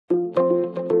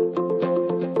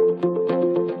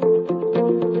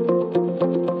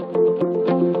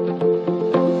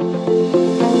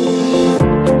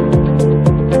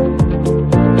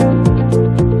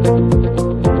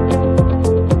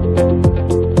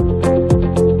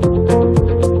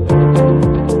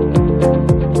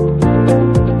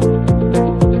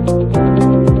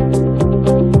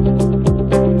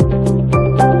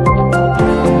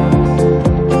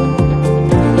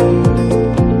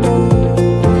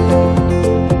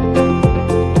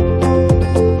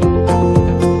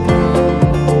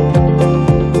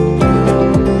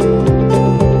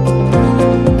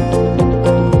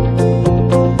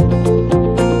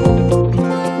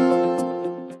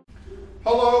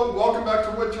Hello, welcome back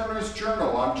to Woodturners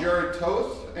Journal. I'm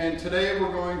Jerrod, and today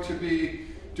we're going to be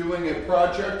doing a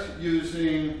project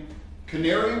using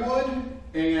canary wood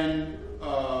and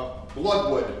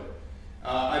bloodwood.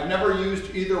 I've never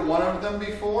used either one of them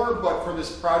before, but for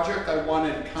this project I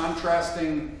wanted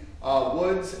contrasting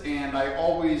woods, and I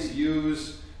always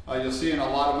use, you'll see in a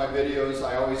lot of my videos,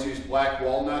 I always use black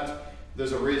walnut.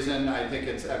 There's a reason. I think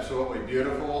it's absolutely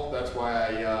beautiful. That's why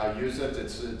I use it.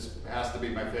 It has to be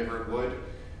my favorite wood.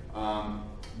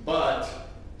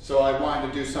 So I wanted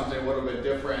to do something a little bit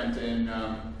different, and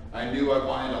I knew I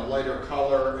wanted a lighter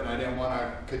color, and I didn't want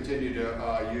to continue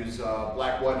to use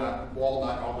black walnut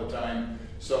all the time.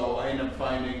 So I ended up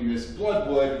finding this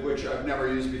bloodwood, which I've never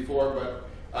used before, but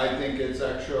I think it's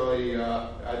actually,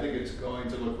 I think it's going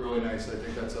to look really nice. I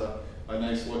think that's a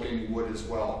nice looking wood as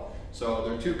well. So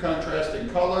they're two contrasting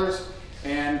colors,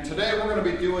 and today we're going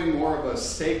to be doing more of a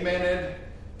segmented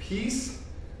piece.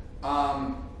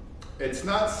 It's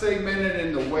not segmented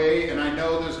in the way, and I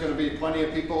know there's going to be plenty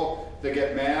of people that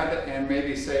get mad and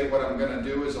maybe say what I'm going to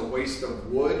do is a waste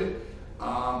of wood,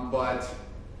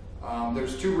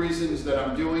 there's two reasons that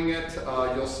I'm doing it.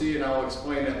 You'll see, and I'll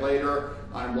explain it later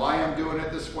on why I'm doing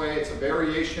it this way. It's a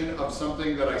variation of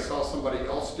something that I saw somebody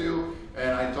else do, and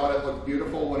I thought it looked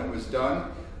beautiful when it was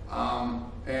done.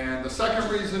 And the second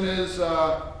reason is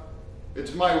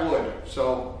it's my wood,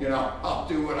 so I'll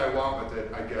do what I want with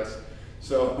it, I guess.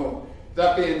 So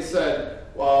that being said,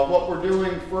 what we're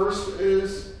doing first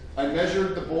is I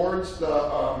measured the boards.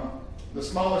 The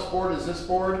smallest board is this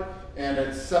board, and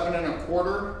it's 7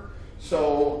 1/4.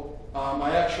 So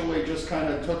I actually just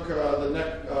kind of took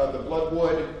the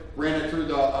bloodwood, ran it through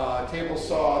the table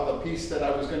saw, the piece that I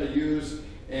was going to use,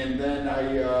 and then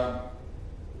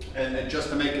and just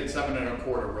to make it 7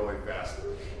 1/4 really fast.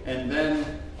 And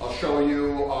then I'll show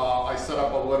you, I set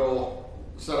up a little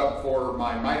setup for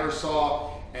my miter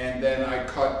saw, and then I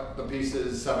cut the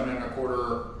pieces 7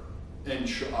 1/4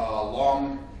 inch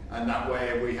long, and that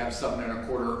way we have 7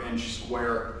 1/4 inch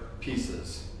square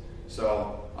pieces.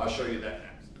 So I'll show you that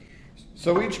next.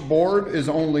 So each board is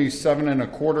only 7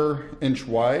 1/4 inch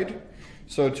wide.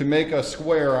 So to make a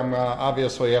square, I'm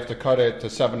obviously have to cut it to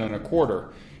 7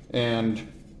 1/4.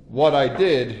 And what I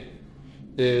did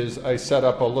is I set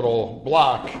up a little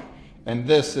block, and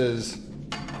this is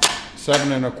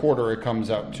 7 1/4 it comes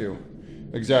out to.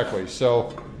 Exactly.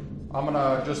 So I'm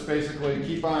gonna just basically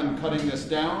keep on cutting this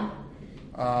down,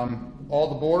 all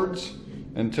the boards,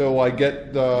 until I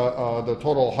get the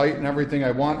total height and everything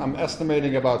I want. I'm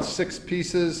estimating about 6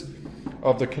 pieces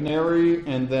of the canary,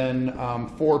 and then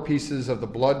 4 pieces of the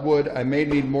bloodwood. I may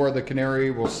need more of the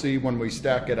canary. We'll see when we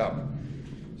stack it up.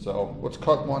 So let's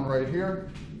cut one right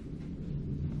here.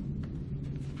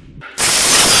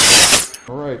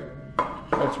 All right,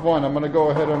 that's one. I'm gonna go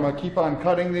ahead and I'm gonna keep on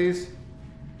cutting these,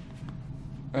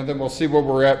 and then we'll see where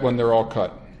we're at when they're all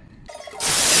cut.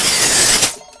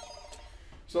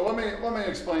 So let me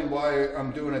explain why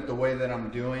I'm doing it the way that I'm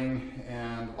doing.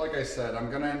 And like I said, I'm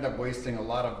gonna end up wasting a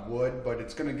lot of wood, but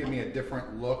it's gonna give me a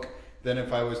different look than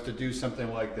if I was to do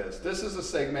something like this. This is a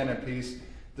segmented piece.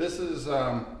 This is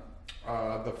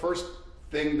the first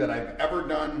thing that I've ever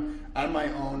done on my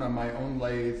own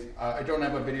lathe. I don't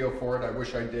have a video for it. I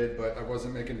wish I did, but I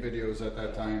wasn't making videos at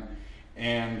that time.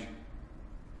 And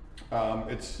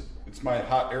it's my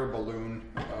hot air balloon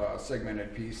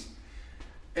segmented piece.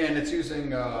 And it's using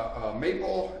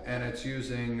maple, and it's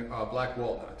using black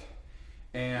walnut.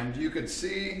 And you could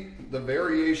see the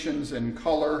variations in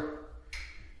color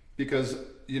because,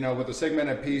 with a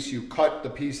segmented piece, you cut the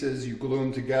pieces, you glue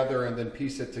them together, and then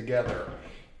piece it together.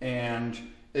 And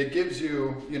it gives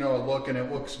you, a look, and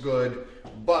it looks good.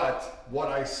 But what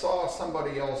I saw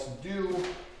somebody else do,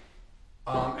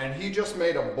 and he just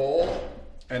made a bowl,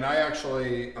 and I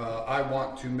actually, I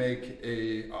want to make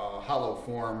a hollow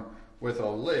form with a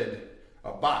lid,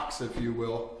 a box, if you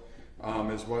will,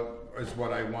 is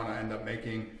what I want to end up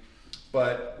making.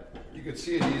 But you can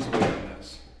see it easily in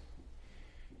this.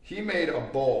 He made a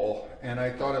bowl, and I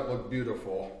thought it looked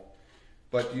beautiful.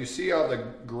 But you see how the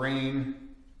grain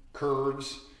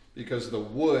curves? Because the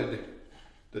wood,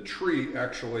 the tree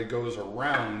actually goes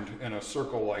around in a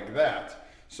circle like that.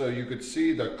 So you could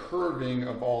see the curving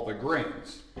of all the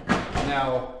grains.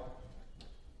 Now,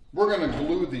 we're going to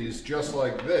glue these just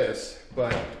like this,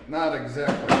 but not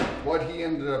exactly. What he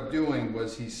ended up doing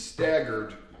was he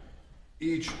staggered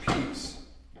each piece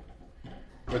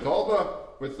with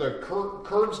the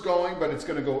curves going, but it's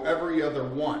going to go every other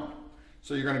one.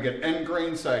 So you're going to get end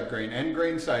grain, side grain, end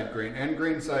grain, side grain, end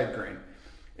grain, side grain.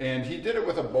 And he did it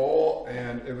with a bowl,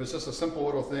 and it was just a simple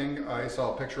little thing I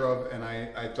saw a picture of, and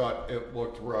I thought it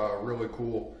looked really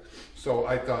cool. So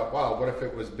I thought, wow, what if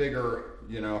it was bigger,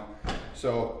 you know?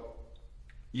 So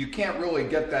you can't really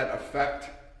get that effect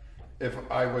if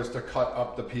I was to cut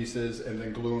up the pieces and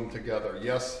then glue them together.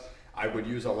 Yes, I would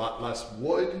use a lot less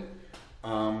wood,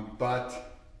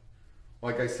 but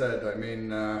like I said, I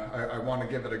mean, I want to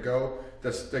give it a go.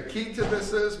 The key to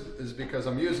this is because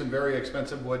I'm using very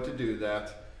expensive wood to do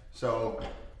that. So,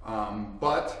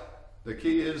 but the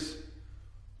key is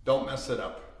don't mess it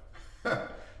up.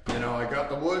 You know, I got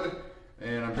the wood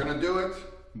and I'm gonna do it,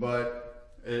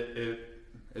 but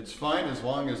it's fine as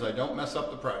long as I don't mess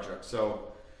up the project.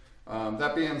 So,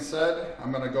 that being said,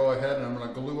 I'm gonna go ahead and I'm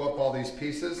gonna glue up all these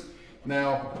pieces.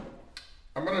 Now,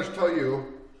 I'm gonna tell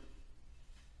you,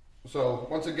 so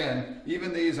once again,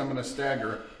 even these I'm gonna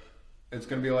stagger. It's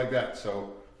gonna be like that.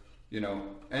 So, you know,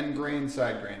 end grain,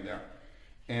 side grain there.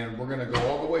 And we're gonna go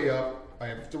all the way up. I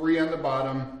have 3 on the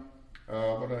bottom.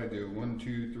 What did I do? 1,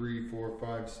 2, 3, 4,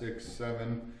 5, 6,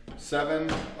 7. 7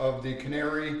 of the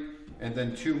Canary, and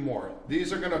then 2 more.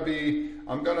 These are gonna be,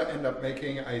 I'm gonna end up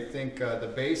making, I think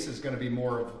the base is gonna be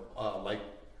more of like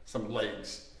some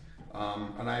legs.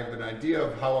 And I have an idea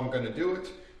of how I'm gonna do it,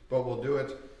 but we'll do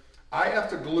it. I have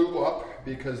to glue up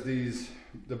because the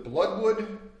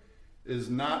bloodwood is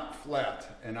not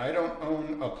flat, and I don't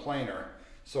own a planer.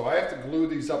 So I have to glue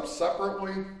these up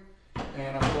separately,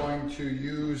 and I'm going to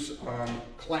use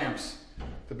clamps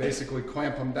to basically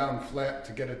clamp them down flat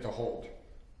to get it to hold.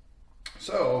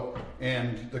 So,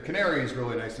 and the Canary is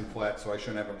really nice and flat, so I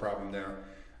shouldn't have a problem there.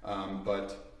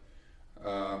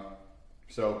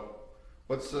 So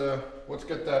let's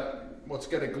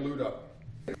get it glued up.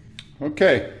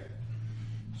 Okay,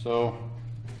 so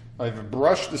I've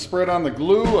brushed the spread on the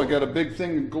glue. I got a big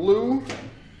thing of glue,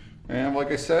 and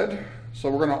like I said, so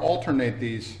we're going to alternate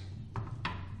these.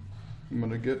 I'm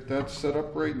going to get that set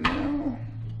up right now,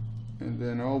 and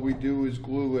then all we do is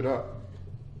glue it up.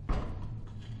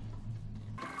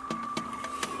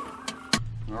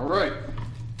 All right.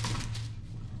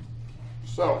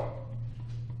 So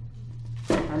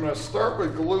I'm going to start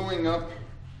with gluing up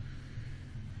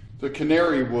the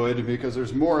Canary wood because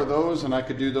there's more of those and I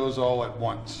could do those all at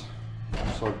once.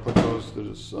 So I put those to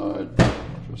the side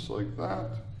just like that.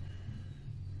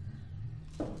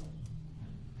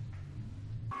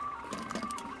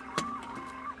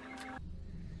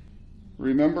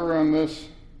 Remember on this,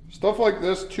 stuff like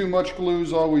this, too much glue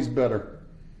is always better.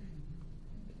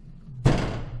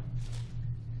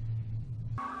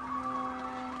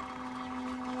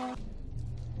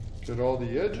 Get all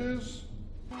the edges.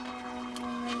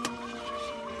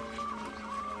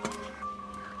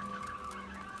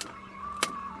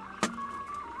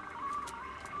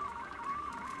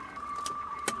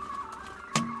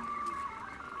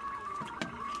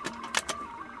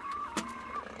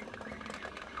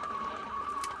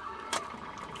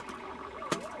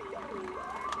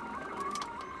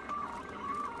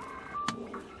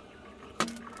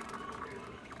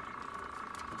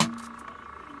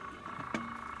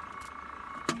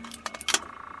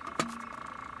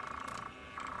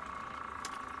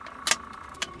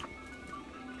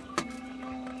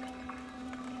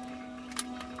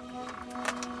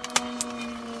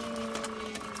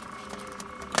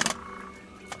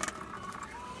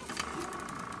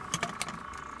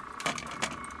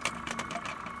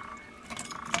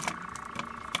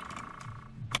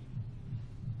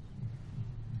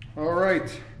 All right,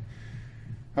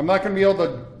 I'm not going to be able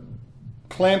to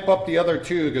clamp up the other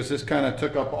 2 because this kind of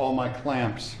took up all my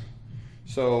clamps.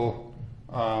 So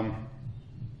when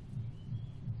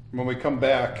we come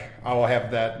back, I'll have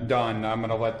that done. I'm going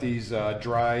to let these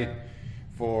dry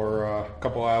for a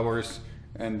couple hours,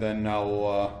 and then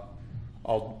I'll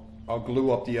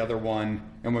glue up the other one.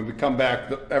 And when we come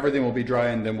back, everything will be dry,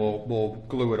 and then we'll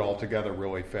glue it all together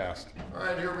really fast. All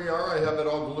right, here we are. I have it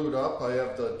all glued up. I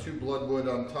have the 2 bloodwood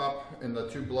on top and the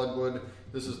 2 bloodwood.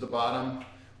 This is the bottom,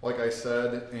 like I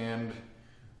said. And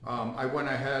I went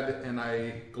ahead and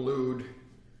I glued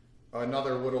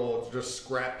another little just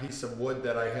scrap piece of wood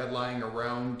that I had lying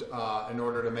around in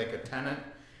order to make a tenant.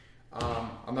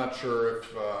 I'm not sure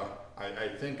if, I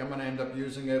think I'm going to end up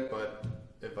using it, but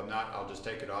if I'm not, I'll just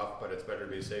take it off, but it's better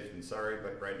to be safe than sorry.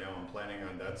 But right now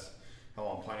that's how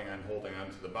I'm planning on holding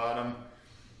on to the bottom.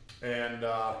 And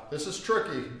this is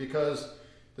tricky because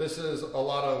this is a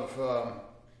lot of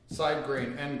side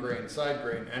grain, end grain, side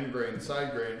grain, end grain,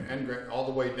 side grain, end grain, all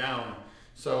the way down.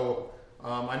 So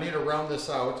I need to round this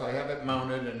out. I have it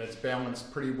mounted and it's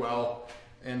balanced pretty well.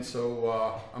 And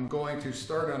so I'm going to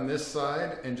start on this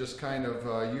side and just kind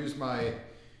of use my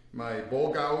my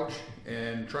bowl gouge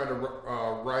and try to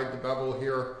ride the bevel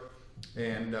here,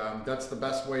 and that's the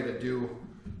best way to do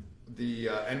the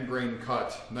end grain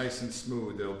cut, nice and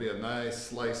smooth. There'll be a nice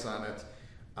slice on it,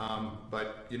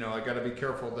 but you know, I got to be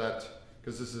careful that,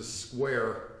 because this is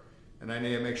square, and I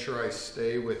need to make sure I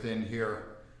stay within here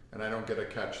and I don't get a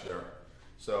catch there.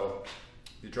 So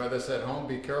if you try this at home,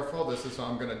 be careful. This is how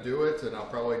I'm going to do it, and I'm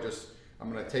going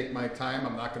to take my time.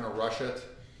 I'm not going to rush it,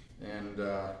 and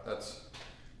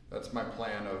that's my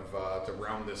plan of to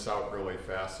round this out really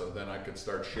fast, so then I could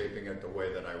start shaping it the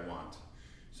way that I want.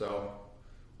 So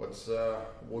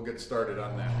we'll get started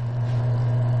on that.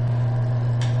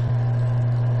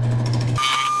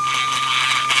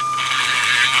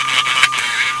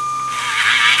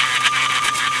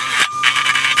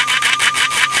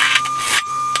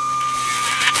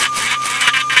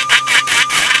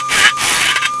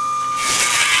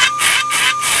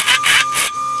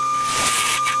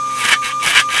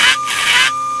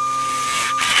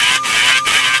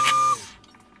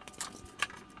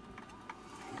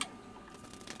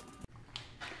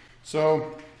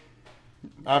 So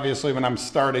obviously when I'm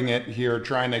starting it here,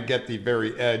 trying to get the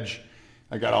very edge,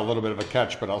 I got a little bit of a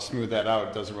catch, but I'll smooth that out.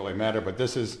 It doesn't really matter, but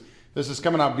this is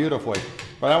coming out beautifully.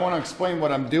 But I want to explain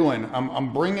what I'm doing.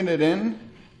 I'm bringing it in,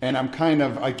 and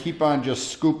I keep on just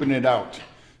scooping it out,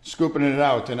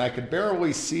 and I could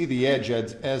barely see the edge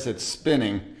as it's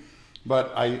spinning,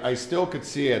 but I still could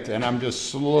see it, and I'm just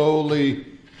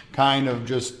slowly kind of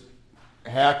just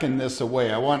hacking this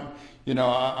away.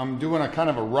 I'm doing a kind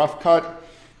of a rough cut,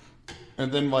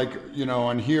 and then, like, you know,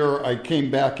 on here I came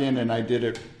back in and I did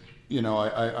it, you know,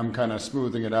 I'm kind of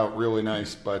smoothing it out really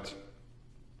nice, but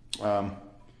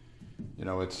you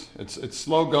know, it's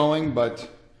slow going, but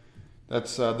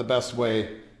that's the best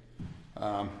way.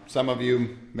 Some of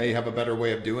you may have a better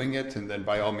way of doing it, and then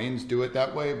by all means do it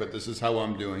that way, but this is how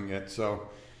I'm doing it. So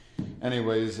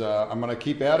anyways, I'm gonna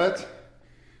keep at it.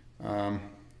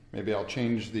 Maybe I'll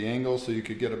change the angle so you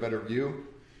could get a better view,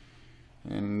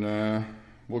 and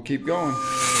we'll keep going.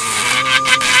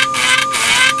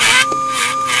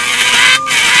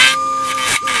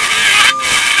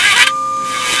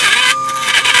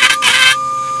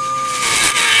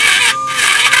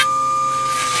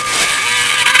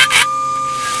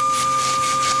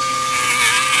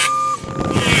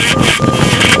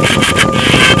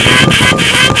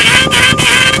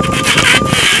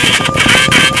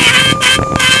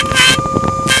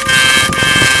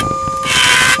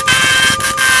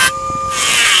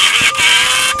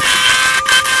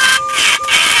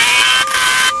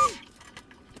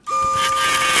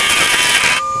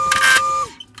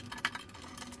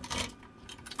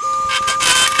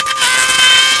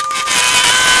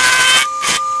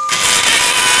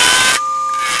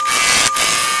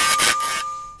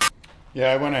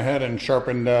 Yeah, I went ahead and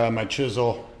sharpened my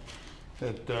chisel.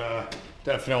 It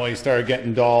definitely started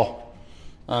getting dull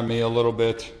on me a little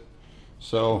bit.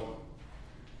 So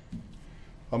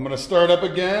I'm gonna start up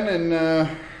again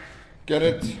and get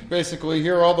it basically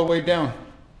here all the way down.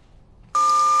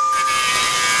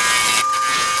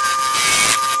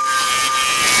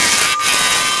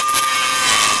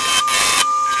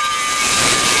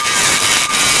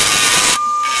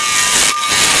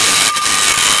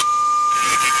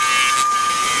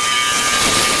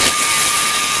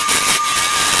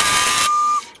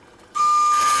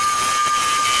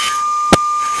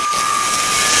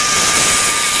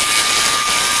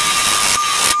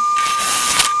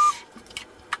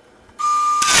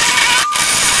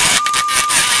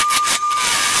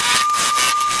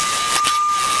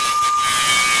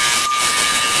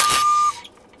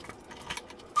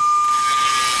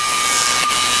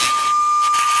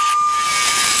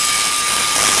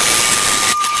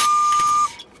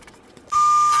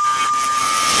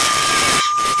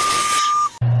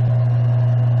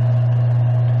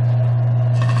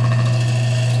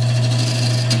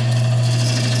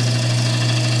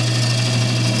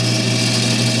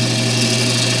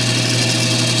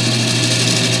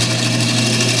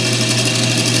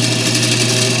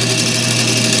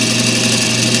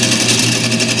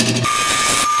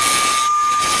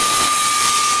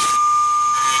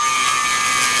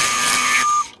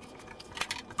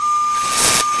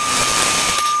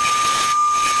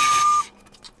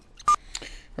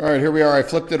 All right, here we are. I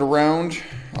flipped it around.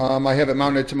 I have it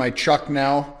mounted to my chuck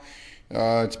now.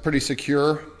 It's pretty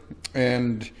secure.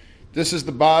 And this is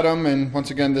the bottom, and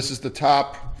once again, this is the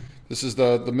top. This is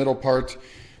the middle part.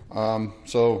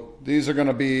 So these are going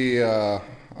to be,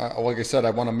 like I said, I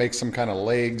want to make some kind of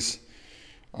legs.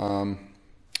 And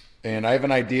I have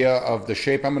an idea of the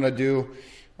shape I'm going to do.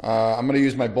 I'm going to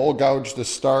use my bowl gouge to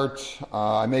start.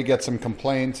 I may get some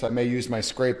complaints. I may use my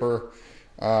scraper.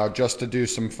 just to do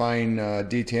some fine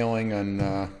detailing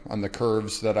on the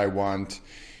curves that I want.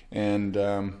 And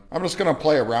I'm just going to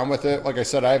play around with it. Like I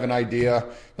said, I have an idea.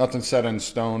 Nothing set in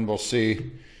stone. We'll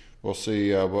see. We'll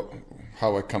see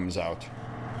how it comes out.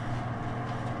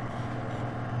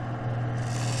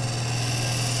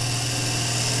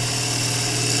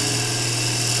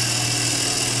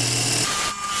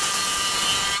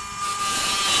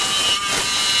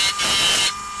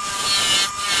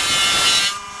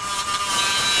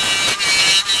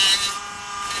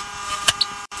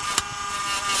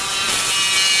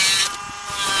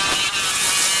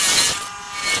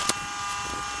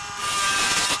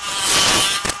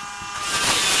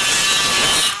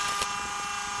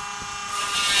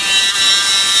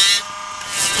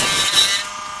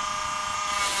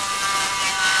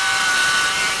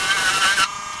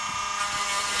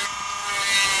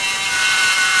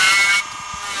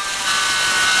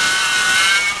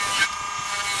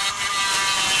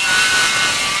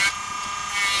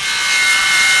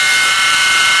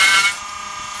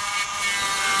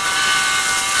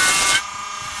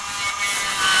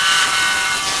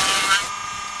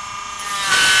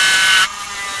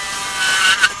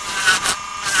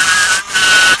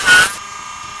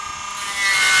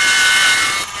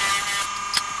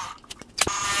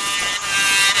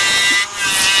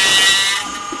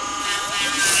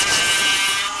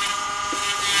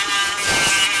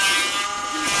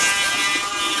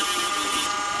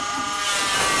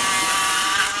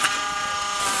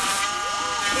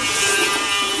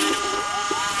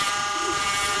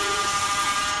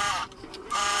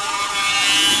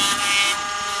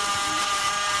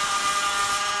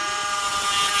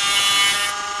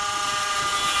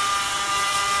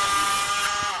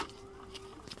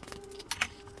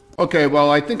 Okay, well,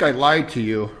 I think I lied to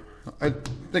you. I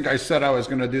think I said I was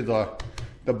going to do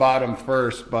the bottom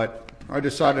first, but I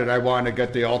decided I wanted to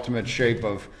get the ultimate shape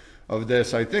of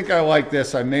this. I think I like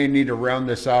this. I may need to round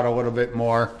this out a little bit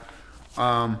more,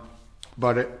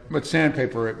 but with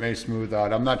sandpaper it may smooth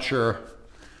out. I'm not sure.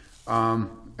 And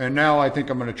now I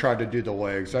think I'm going to try to do the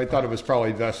legs. I thought it was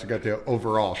probably best to get the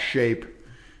overall shape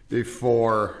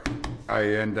before I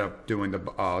end up doing the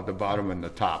bottom and the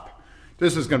top.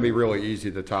 This is going to be really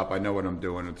easy, the top. I know what I'm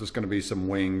doing. It's just going to be some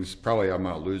wings. Probably I'm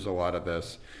going to lose a lot of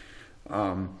this.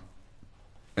 And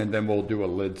then we'll do a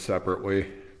lid separately.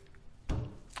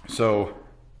 So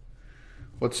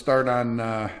let's start on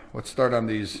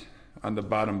these, on the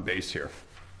bottom base here.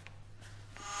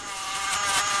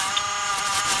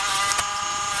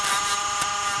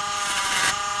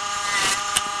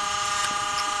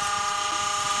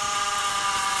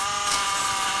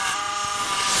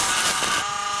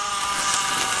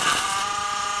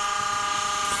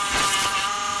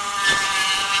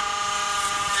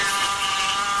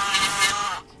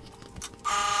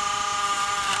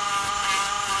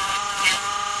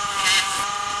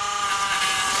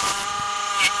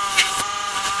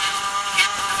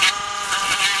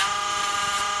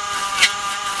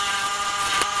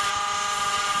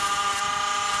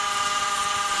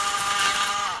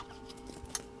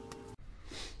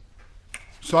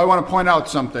 So I want to point out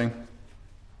something.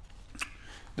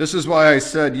 This is why I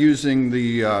said using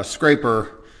the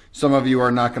scraper, some of you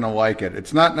are not going to like it.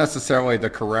 It's not necessarily the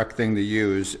correct thing to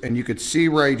use. And you could see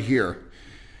right here,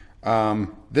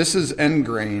 this is end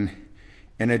grain,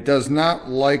 and it does not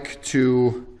like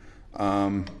to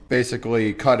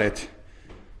basically cut it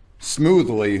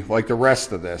smoothly like the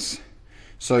rest of this.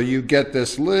 So you get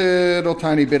this little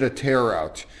tiny bit of tear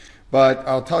out. But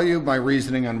I'll tell you my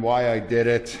reasoning on why I did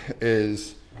it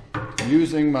is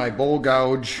using my bowl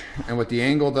gouge, and with the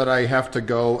angle that I have to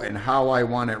go and how I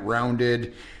want it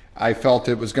rounded, I felt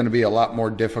it was going to be a lot more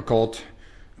difficult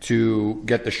to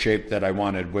get the shape that I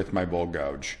wanted with my bowl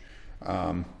gouge.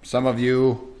 Some of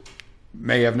you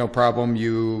may have no problem.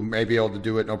 You may be able to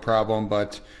do it no problem,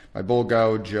 but my bowl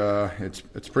gouge,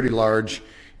 it's pretty large,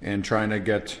 and trying to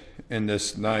get in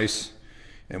this nice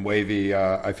and wavy,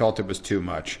 I felt it was too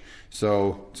much.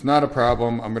 So it's not a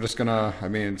problem. I'm just gonna,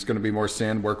 it's gonna be more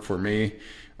sand work for me.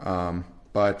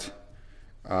 But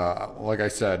like I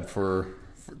said,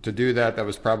 to do that, that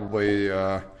was probably,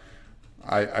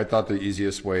 I thought the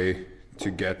easiest way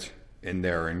to get in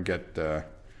there and get the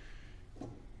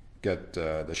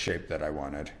shape that I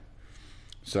wanted.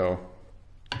 So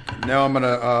now I'm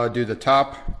gonna do the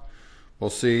top. We'll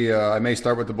see. I may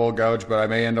start with the bowl gouge, but I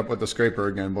may end up with the scraper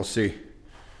again. We'll see.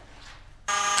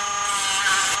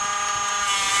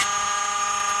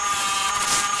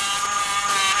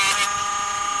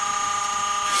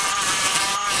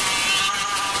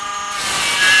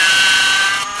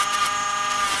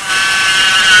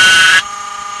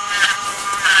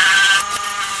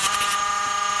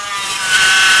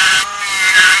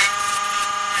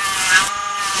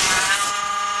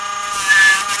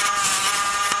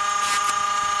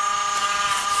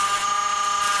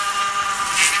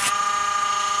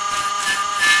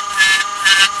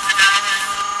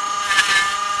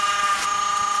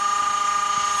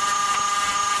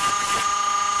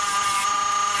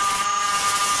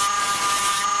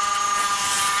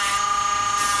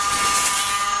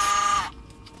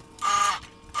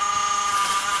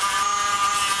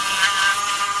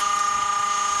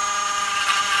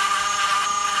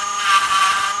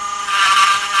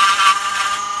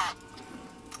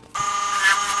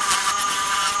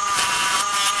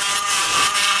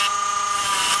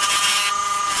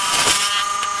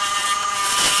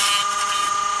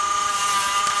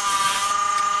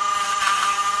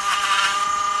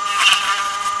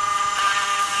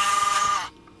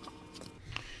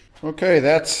 Okay,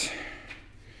 that's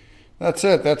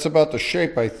it. That's about the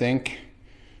shape, I think.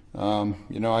 You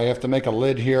know, I have to make a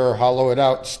lid here, hollow it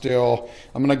out still.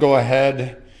 I'm going to go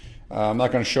ahead. I'm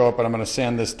not going to show it, but I'm going to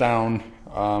sand this down.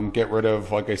 Get rid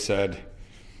of, like I said,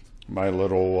 my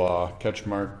little catch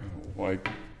mark, like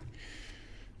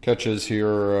catches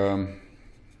here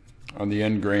on the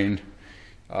end grain.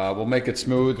 We'll make it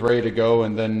smooth, ready to go,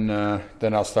 and then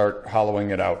I'll start hollowing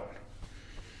it out.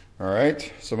 All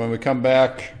right, so when we come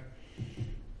back,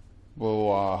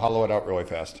 we'll hollow it out really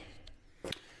fast.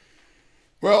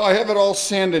 Well, I have it all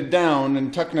sanded down,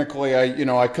 and technically,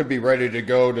 I could be ready to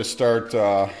go to start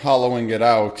hollowing it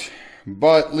out,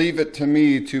 but leave it to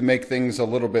me to make things a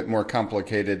little bit more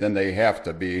complicated than they have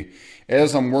to be.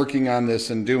 As I'm working on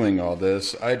this and doing all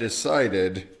this, I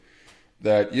decided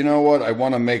that, you know what, I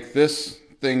want to make this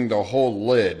thing the whole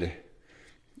lid,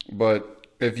 but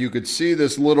if you could see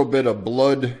this little bit of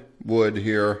blood wood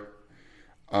here,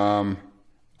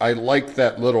 I like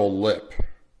that little lip.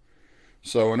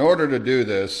 So in order to do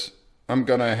this, I'm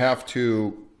gonna have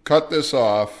to cut this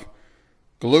off,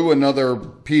 glue another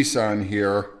piece on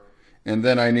here, and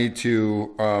then I need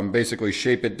to basically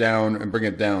shape it down and bring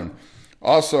it down.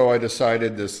 Also, I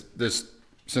decided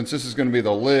since this is gonna be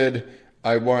the lid,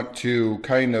 I want to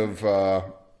kind of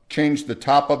change the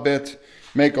top a bit,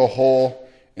 make a hole,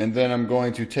 and then I'm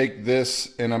going to take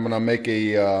this and I'm going to make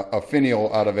a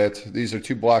finial out of it. These are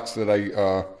 2 blocks that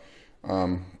I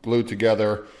glued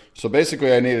together. So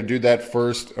basically I need to do that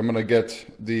first. I'm going to get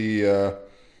the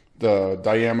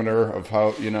diameter of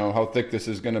how thick this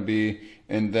is going to be,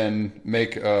 and then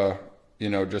make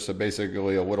just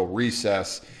basically a little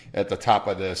recess at the top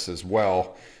of this as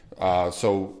well,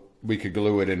 so we could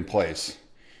glue it in place.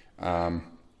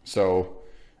 So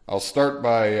I'll start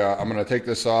by, I'm going to take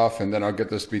this off, and then I'll get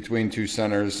this between 2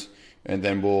 centers, and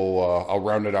then I'll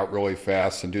round it out really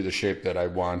fast and do the shape that I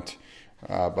want.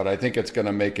 But I think it's going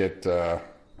to make it,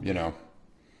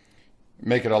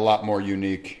 make it a lot more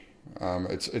unique.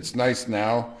 It's nice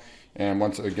now, and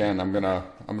once again, I'm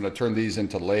gonna turn these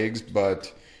into legs,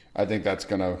 but I think that's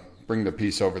going to bring the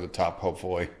piece over the top,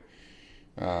 hopefully.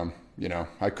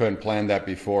 I couldn't plan that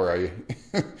before.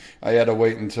 I had to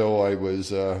wait until I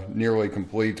was nearly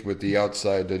complete with the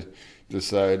outside to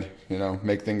decide,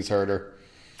 make things harder.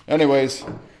 Anyways,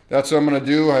 that's what I'm going to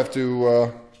do.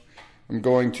 I'm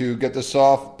going to get this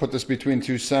off, put this between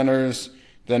 2 centers,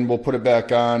 then we'll put it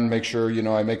back on, make sure,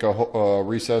 I make a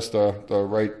recess the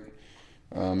right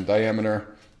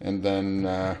diameter, and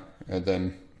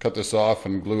then cut this off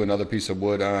and glue another piece of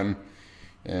wood on,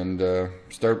 and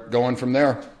start going from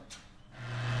there.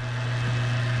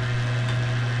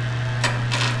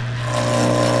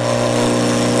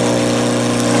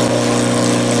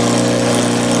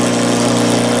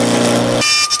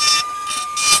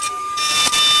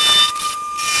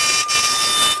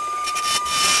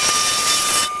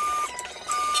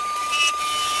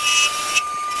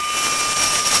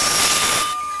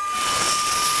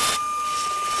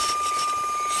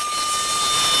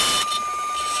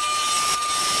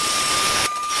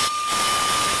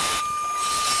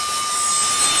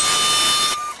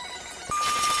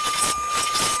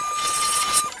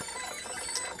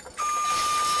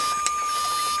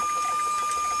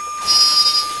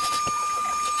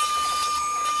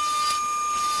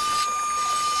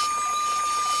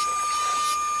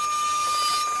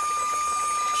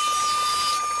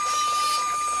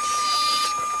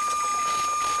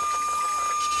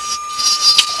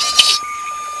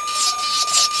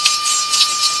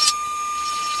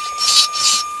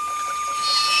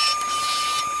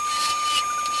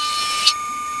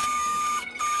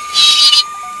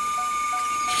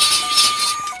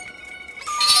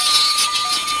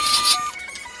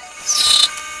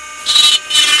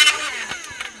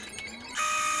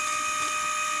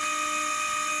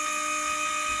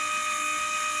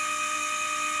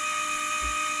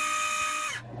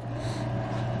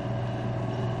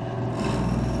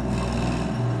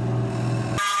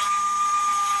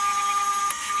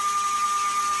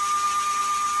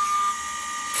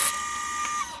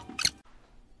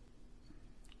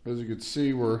 As you can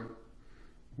see, we're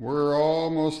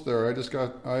almost there. I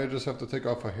just have to take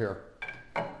off a hair.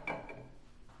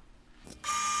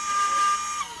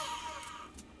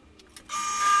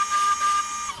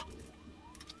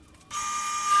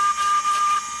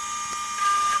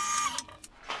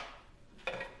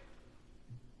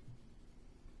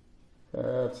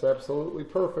 That's absolutely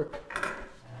perfect.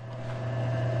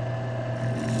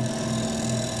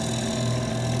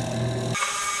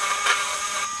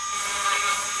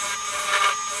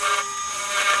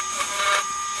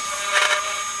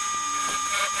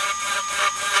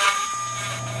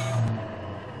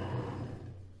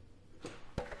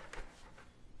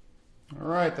 All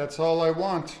right, that's all I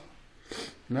want.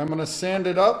 And I'm gonna sand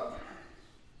it up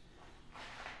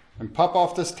and pop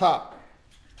off this top.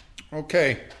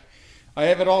 Okay, I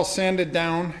have it all sanded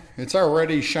down. It's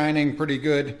already shining pretty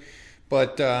good,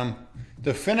 but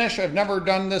the finish, I've never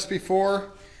done this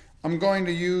before. I'm going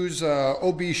to use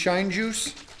OB Shine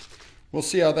Juice. We'll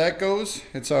see how that goes.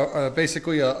 It's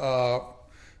basically a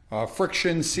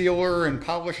friction sealer and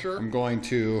polisher. I'm going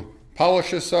to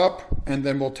polish this up, and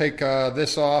then we'll take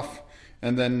this off,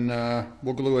 and then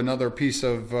we'll glue another piece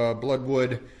of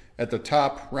bloodwood at the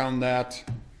top around that.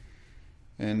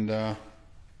 And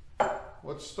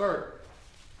let's start.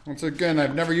 Once again,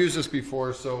 I've never used this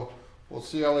before, so we'll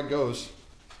see how it goes.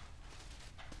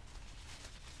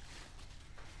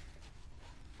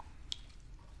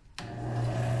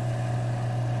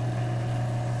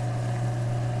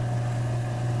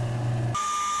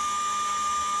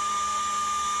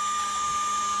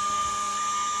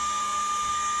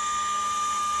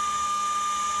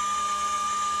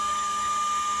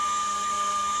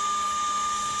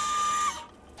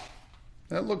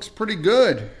 That looks pretty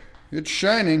good. It's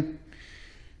shining.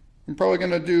 I'm probably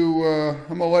gonna do, I'm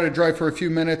gonna let it dry for a few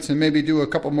minutes and maybe do a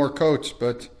couple more coats,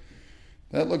 but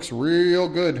that looks real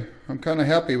good. I'm kind of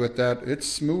happy with that. It's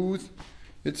smooth,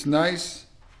 it's nice.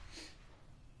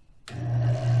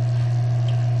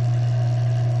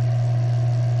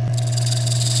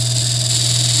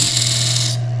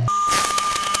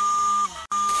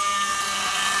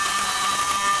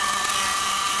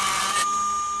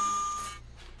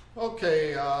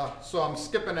 Okay, so I'm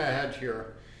skipping ahead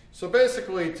here. So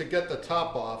basically, to get the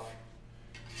top off,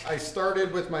 I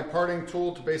started with my parting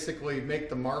tool to basically make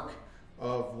the mark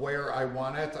of where I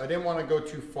want it. I didn't want to go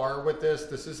too far with this.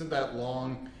 This isn't that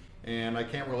long, and I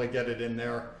can't really get it in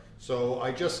there. So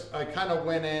I kind of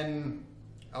went in,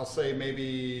 I'll say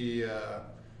maybe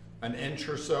an inch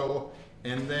or so,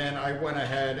 and then I went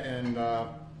ahead and,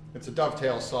 it's a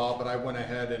dovetail saw, but I went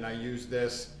ahead and I used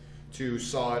this to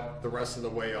saw it the rest of the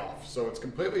way off. So it's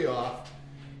completely off.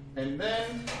 And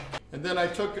then I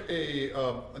took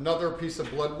another piece of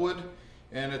bloodwood,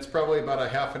 and it's probably about a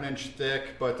 ½ an inch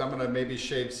thick, but I'm gonna maybe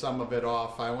shave some of it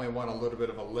off. I only want a little bit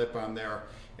of a lip on there.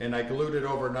 And I glued it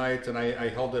overnight, and I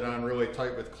held it on really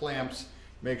tight with clamps,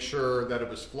 make sure that it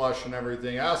was flush and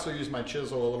everything. I also used my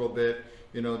chisel a little bit,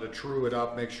 you know, to true it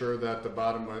up, make sure that the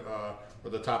bottom or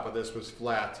the top of this was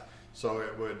flat, so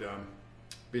it would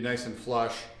be nice and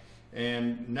flush.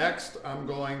 And next I'm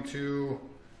going to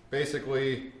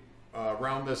basically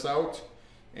round this out,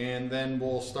 and then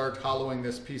we'll start hollowing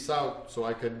this piece out so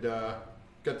I could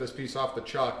get this piece off the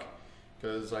chuck,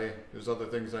 because there's other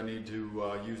things I need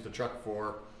to use the chuck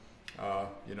for,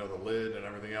 you know, the lid and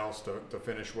everything else to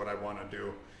finish what I want to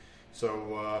do.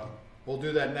 So we'll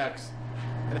do that next.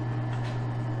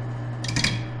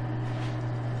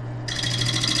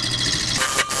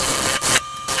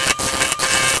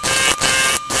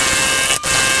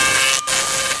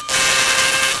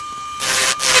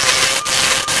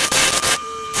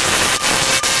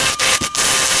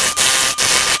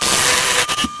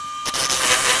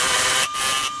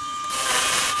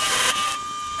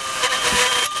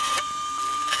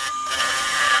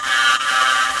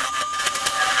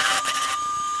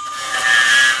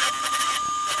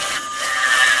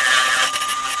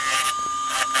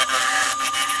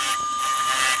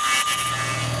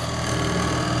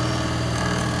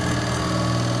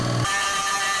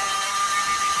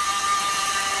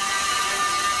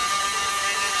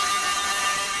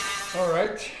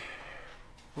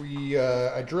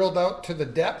 I drilled out to the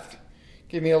depth,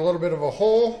 gave me a little bit of a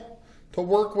hole to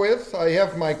work with. I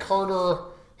have my Carter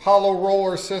hollow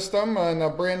roller system and a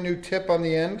brand new tip on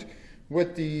the end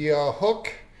with the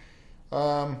hook.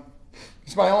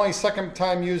 It's my only second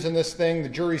time using this thing. The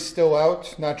jury's still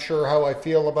out. Not sure how I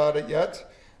feel about it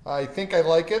yet. I think I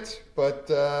like it,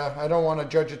 but I don't want to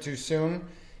judge it too soon,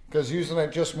 because using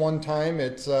it just one time,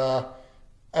 it's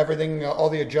everything, all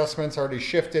the adjustments already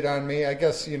shifted on me. I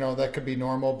guess, you know, that could be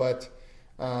normal, but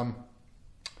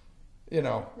you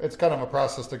know, it's kind of a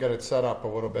process to get it set up a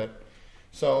little bit.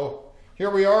 So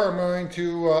here we are. I'm going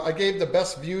to, I gave the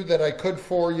best view that I could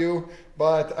for you,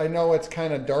 but I know it's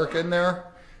kind of dark in there,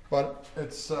 but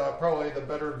it's probably the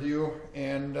better view.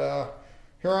 And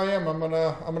here I am. I'm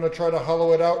gonna try to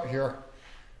hollow it out here.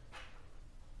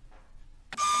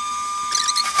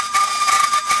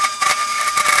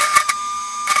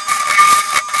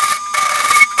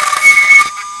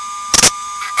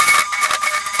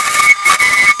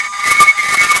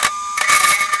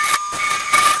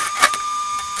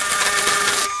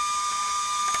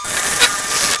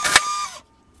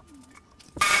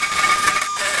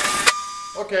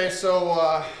 Okay,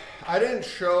 so I didn't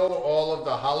show all of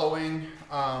the hollowing.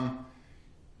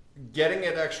 Getting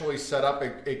it actually set up,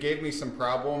 it gave me some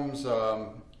problems.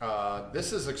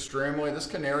 This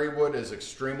canary wood is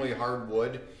extremely hard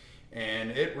wood,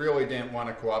 and it really didn't want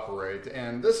to cooperate.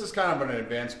 And this is kind of an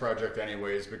advanced project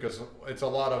anyways, because it's a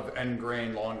lot of end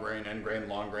grain, long grain, end grain,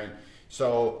 long grain.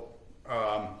 So,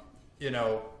 you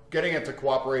know, getting it to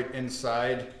cooperate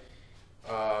inside,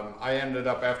 I ended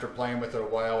up, after playing with it a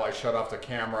while, I shut off the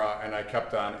camera and I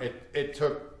kept on. It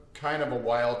took kind of a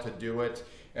while to do it,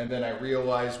 and then I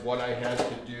realized what I had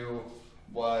to do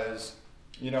was,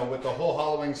 you know, with the whole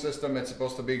hollowing system, it's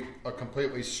supposed to be a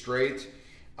completely straight,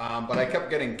 but I kept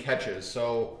getting catches.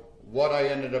 So what I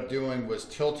ended up doing was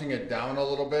tilting it down a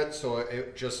little bit so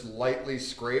it just lightly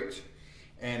scraped.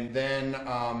 And then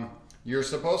you're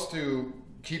supposed to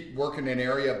keep working an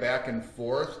area back and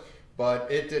forth, but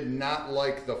it did not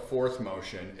like the fourth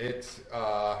motion.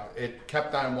 It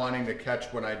kept on wanting to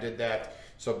catch when I did that.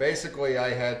 So basically I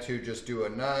had to just do a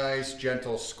nice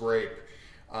gentle scrape.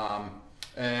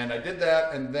 And I did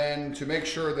that, and then to make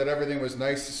sure that everything was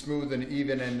nice, smooth, and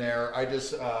even in there, I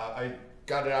just I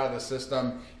got it out of the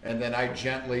system, and then I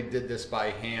gently did this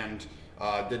by hand,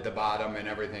 did the bottom and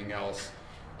everything else.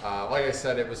 Like I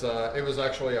said, it was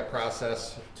actually a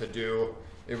process to do.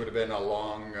 It would have been a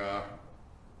long,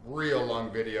 real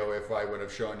long video if I would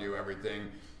have shown you everything,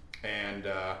 and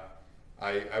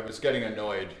I was getting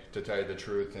annoyed, to tell you the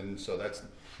truth, and so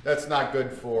that's not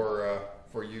good for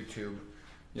YouTube.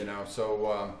 You know,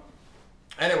 so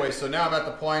anyway, so now I'm at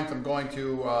the point I'm going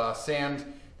to sand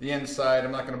the inside.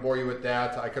 I'm not going to bore you with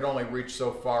that. I could only reach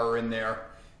so far in there,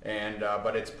 and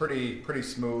but it's pretty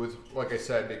smooth, like I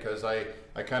said, because I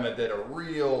kind of did a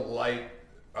real light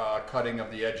cutting of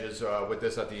the edges with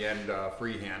this at the end,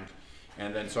 freehand.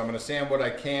 And then so I'm going to sand what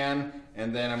I can,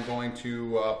 and then I'm going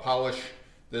to polish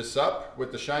this up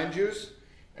with the shine juice,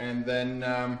 and then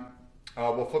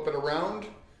we'll flip it around,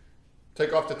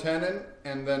 take off the tenon,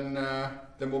 and then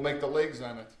we'll make the legs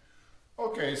on it.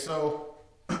 Okay, so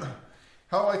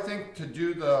how I think to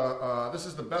do this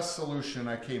is the best solution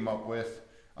I came up with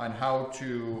on how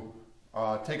to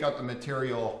take out the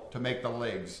material to make the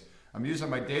legs. I'm using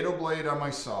my dado blade on my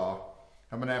saw.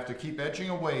 I'm gonna have to keep edging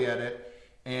away at it,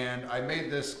 and I made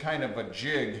this kind of a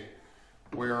jig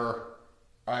where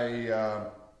I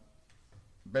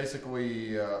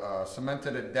basically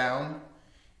cemented it down,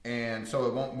 and so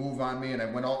it won't move on me. And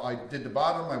I did the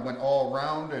bottom, I went all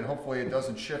around, and hopefully it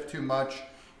doesn't shift too much.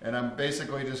 And I'm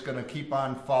basically just gonna keep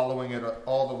on following it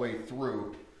all the way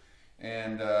through.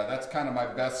 And that's kind of my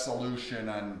best solution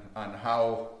on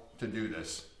how to do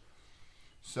this.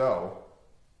 So,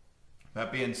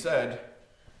 that being said,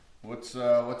 let's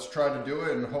try to do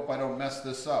it and hope I don't mess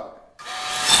this up.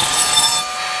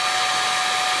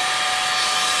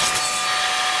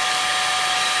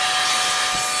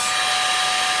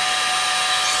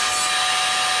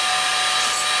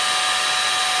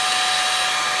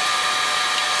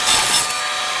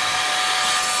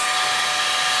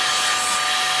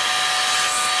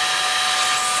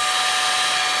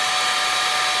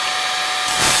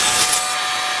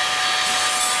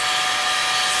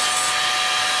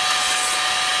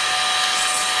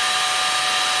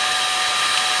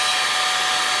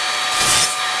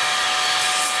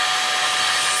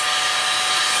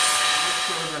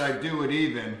 I do it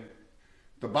even.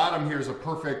 The bottom here is a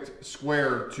perfect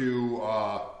square to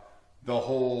the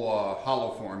whole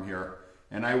hollow form here,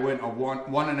 and I went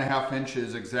 1.5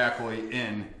 inches exactly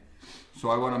in. So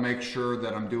I want to make sure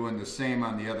that I'm doing the same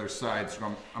on the other side.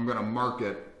 So I'm going to mark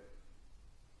it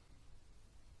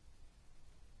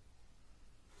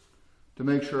to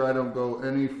make sure I don't go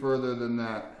any further than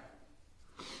that.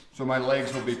 So my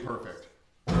legs will be perfect.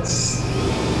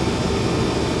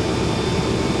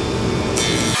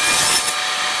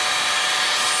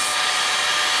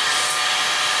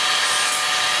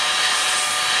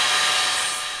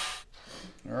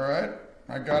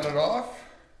 I got it off.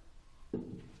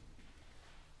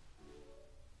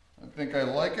 I think I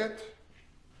like it.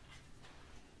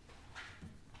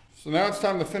 So now it's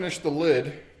time to finish the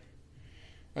lid.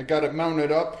 I got it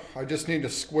mounted up. I just need to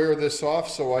square this off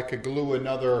so I could glue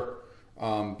another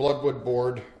bloodwood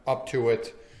board up to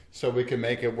it so we can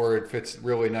make it where it fits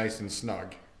really nice and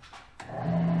snug.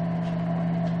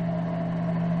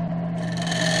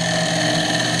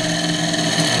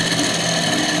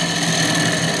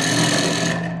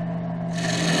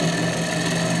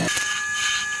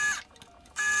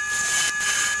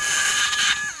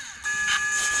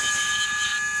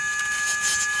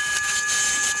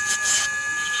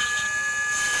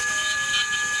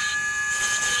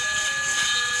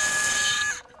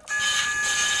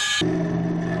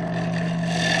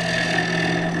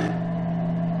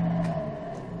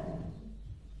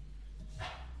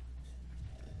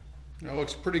 That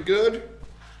looks pretty good.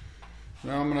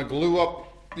 Now I'm going to glue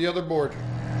up the other board.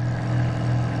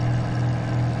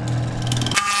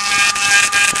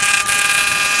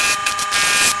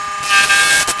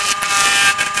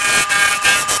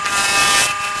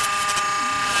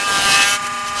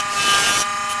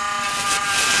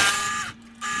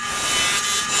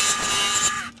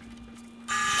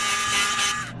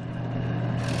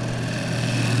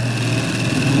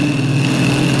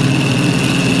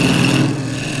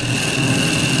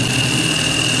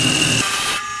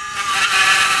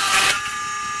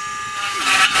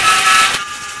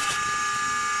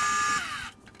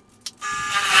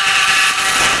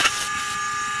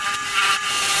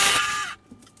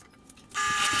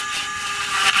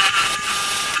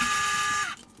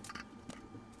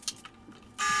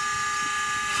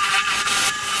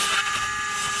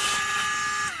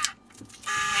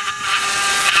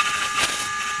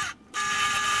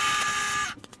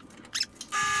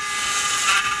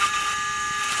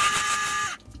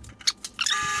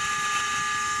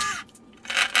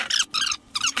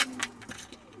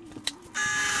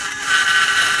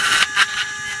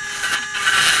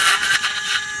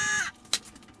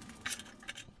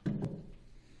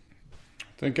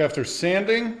 I think after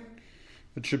sanding,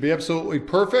 it should be absolutely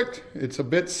perfect. It's a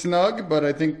bit snug, but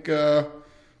I think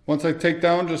once I take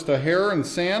down just a hair and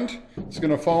sand, it's going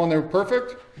to fall in there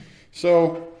perfect.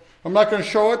 So I'm not going to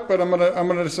show it, but I'm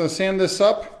gonna just sand this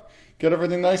up, get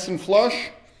everything nice and flush,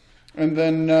 and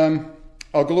then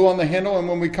I'll glue on the handle. And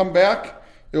when we come back,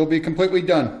 it will be completely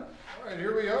done. All right,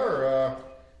 here we are.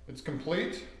 It's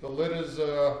complete. The lid is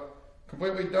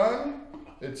completely done.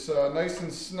 It's a nice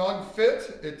and snug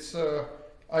fit. It's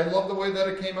I love the way that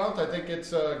it came out. I think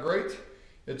it's great.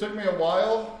 It took me a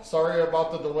while. Sorry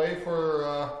about the delay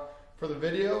for the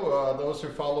video. Those who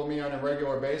follow me on a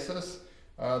regular basis,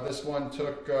 this one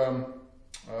took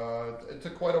it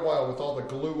took quite a while with all the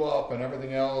glue up and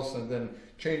everything else, and then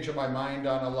changing my mind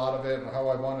on a lot of it and how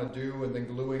I want to do, and then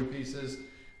gluing pieces.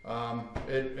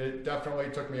 It definitely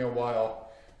took me a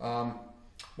while.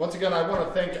 Once again, I want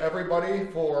to thank everybody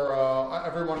for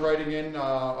everyone writing in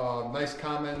nice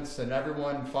comments and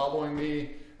everyone following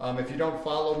me. If you don't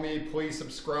follow me, please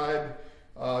subscribe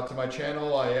to my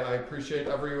channel. I appreciate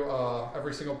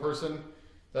every single person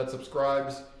that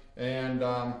subscribes. And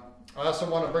I also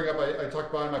want to bring up, I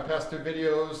talked about in my past two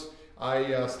videos,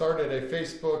 I started a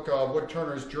Facebook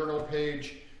Woodturners journal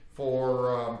page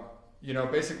for you know,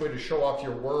 basically to show off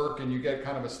your work, and you get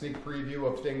kind of a sneak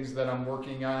preview of things that I'm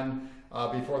working on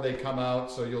before they come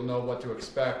out, so you'll know what to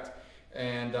expect.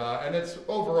 And it's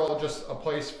overall just a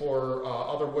place for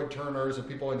other woodturners and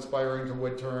people inspiring to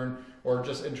woodturn or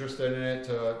just interested in it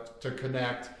to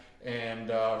connect and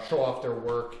show off their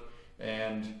work.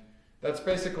 And that's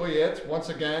basically it. Once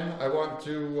again, I want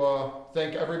to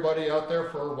thank everybody out there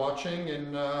for watching,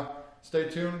 and stay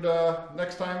tuned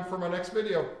next time for my next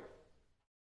video.